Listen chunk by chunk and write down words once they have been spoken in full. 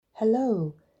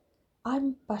Hello,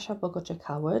 I'm Basha Bogoczek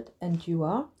Howard, and you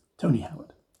are? Tony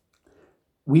Howard.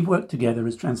 We've worked together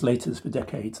as translators for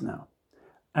decades now,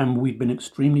 and we've been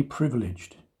extremely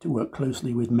privileged to work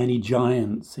closely with many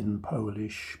giants in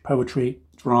Polish poetry,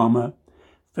 drama,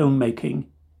 filmmaking,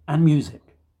 and music.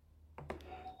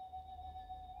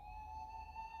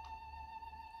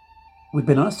 We've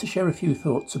been asked to share a few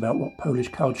thoughts about what Polish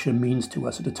culture means to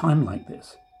us at a time like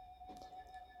this.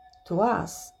 To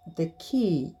us, the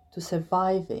key to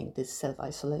surviving this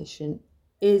self-isolation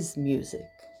is music.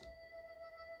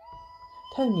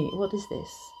 Tony, what is this?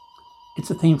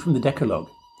 It's a theme from the Decalogue,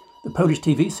 the Polish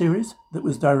TV series that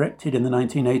was directed in the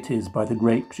 1980s by the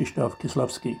great Krzysztof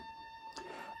Kieślowski.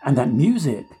 And that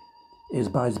music is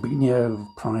by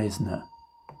Zbigniew Preisner.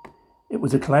 It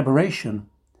was a collaboration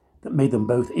that made them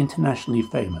both internationally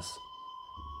famous.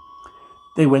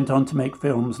 They went on to make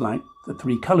films like the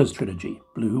Three Colours trilogy,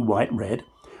 Blue, White, Red,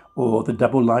 or The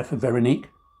Double Life of Veronique.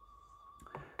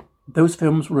 Those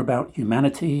films were about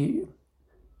humanity,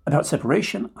 about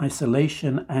separation,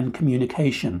 isolation, and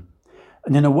communication.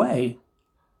 And in a way,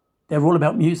 they're all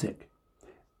about music,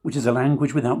 which is a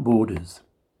language without borders.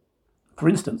 For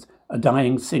instance, a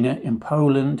dying singer in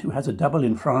Poland who has a double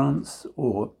in France,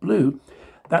 or Blue,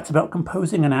 that's about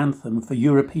composing an anthem for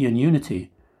European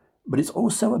unity, but it's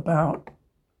also about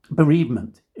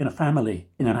bereavement in a family,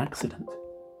 in an accident.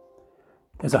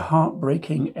 There's a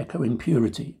heartbreaking echoing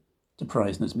purity to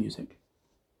Preisner's music.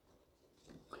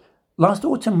 Last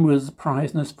autumn was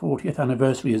Preisner's 40th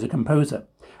anniversary as a composer,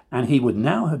 and he would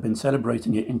now have been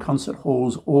celebrating it in concert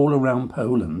halls all around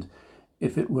Poland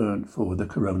if it weren't for the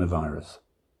coronavirus.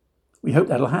 We hope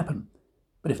that'll happen,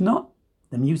 but if not,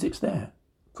 the music's there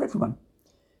for everyone.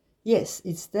 Yes,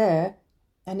 it's there,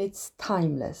 and it's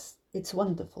timeless. It's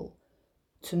wonderful.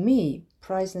 To me,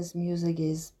 Preisner's music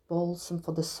is balsam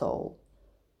for the soul.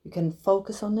 You can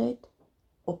focus on it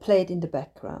or play it in the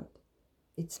background.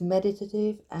 It's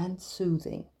meditative and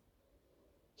soothing.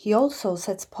 He also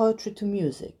sets poetry to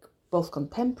music, both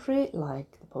contemporary,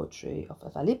 like the poetry of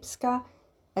Ewa Lipska,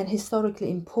 and historically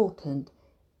important,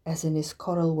 as in his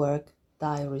choral work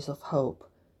Diaries of Hope,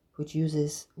 which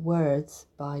uses words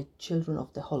by children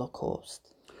of the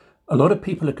Holocaust. A lot of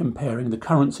people are comparing the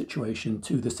current situation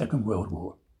to the Second World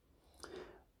War.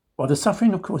 While the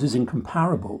suffering, of course, is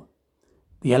incomparable,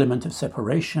 the element of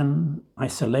separation,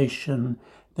 isolation,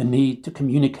 the need to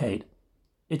communicate,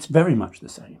 it's very much the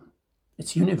same.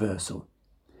 It's universal.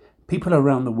 People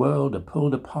around the world are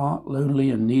pulled apart, lonely,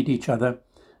 and need each other,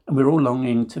 and we're all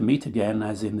longing to meet again,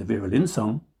 as in the Vera Lynn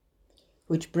song.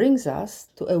 Which brings us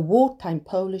to a wartime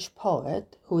Polish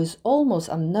poet who is almost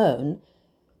unknown,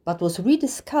 but was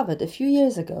rediscovered a few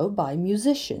years ago by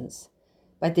musicians,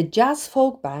 by the jazz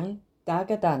folk band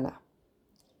Dagadana.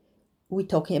 We're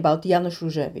talking about Janusz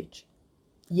Różewicz.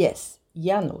 Yes,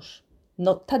 Janusz,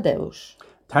 not Tadeusz.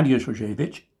 Tadeusz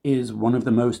Różewicz is one of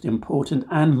the most important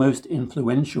and most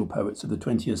influential poets of the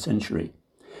 20th century.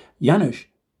 Janusz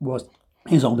was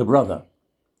his older brother.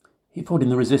 He fought in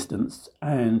the resistance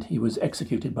and he was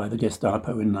executed by the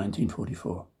Gestapo in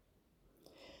 1944.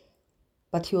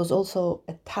 But he was also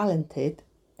a talented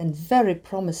and very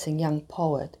promising young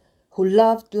poet who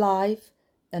loved life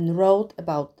and wrote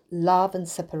about love and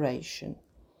separation.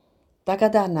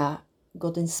 Dagadana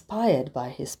got inspired by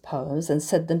his poems and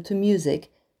set them to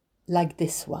music, like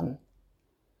this one,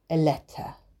 A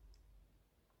Letter.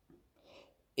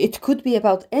 It could be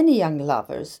about any young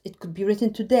lovers, it could be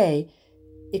written today,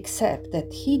 except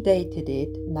that he dated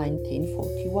it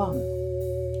 1941.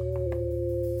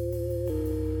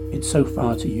 It's so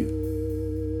far to you,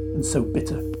 and so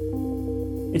bitter.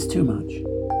 It's too much.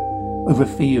 Over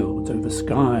fields, over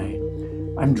sky,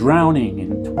 I'm drowning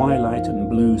in twilight and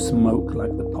blue smoke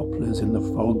like the poplars in the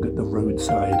fog at the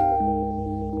roadside.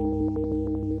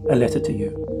 A letter to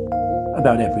you,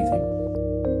 about everything.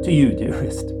 To you,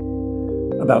 dearest.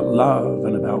 About love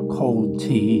and about cold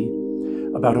tea,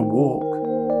 about a walk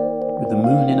with the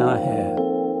moon in our hair,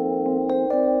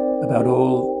 about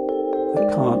all that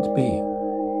can't be.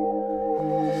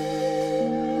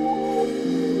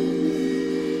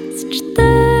 Z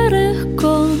czterech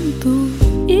kątów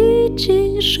i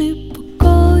ciszy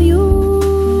pokoju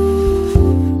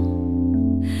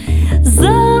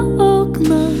za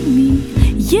oknami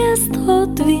jest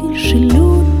odwilży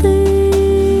luty,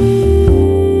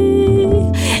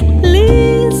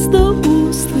 list do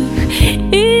ustnych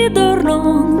i do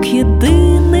rąk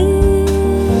jedynych,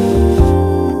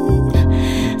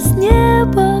 z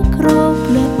nieba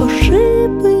krople o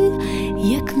szyby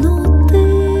jak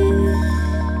nuty.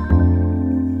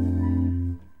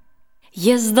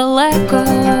 Jest daleko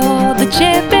do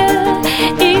ciebie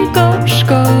i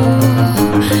gorzko,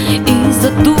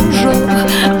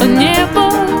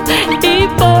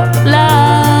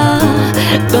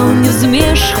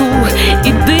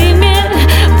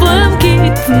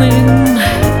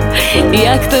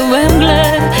 jak te węgle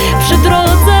przy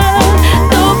drodze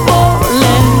do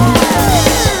pole.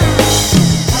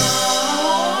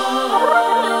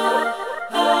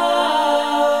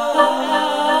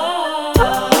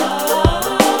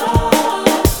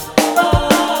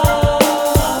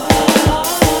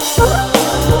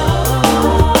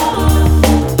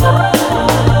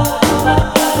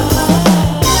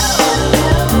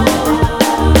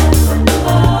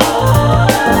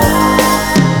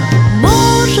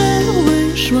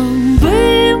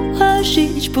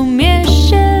 Po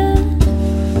mieście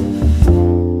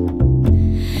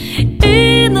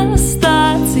i na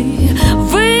stacji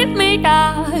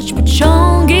wymieniać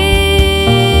pociągi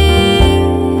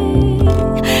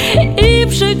i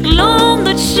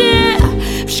przyglądać się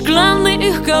w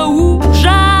szklanych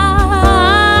kałużach,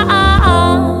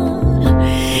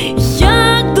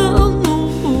 jak do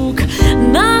nóg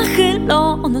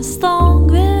nachylone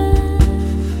stągwie.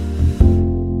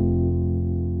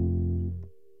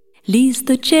 List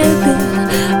do ciebie,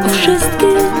 o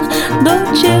wszystkim do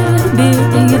ciebie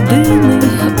jedyny,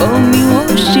 o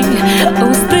miłości,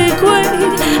 o stygłej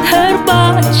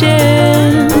herbacie,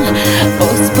 o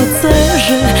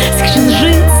spacerze z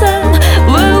księżycem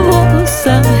we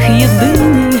włosach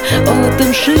jedyny, o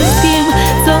tym wszystkim,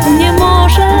 co nie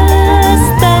może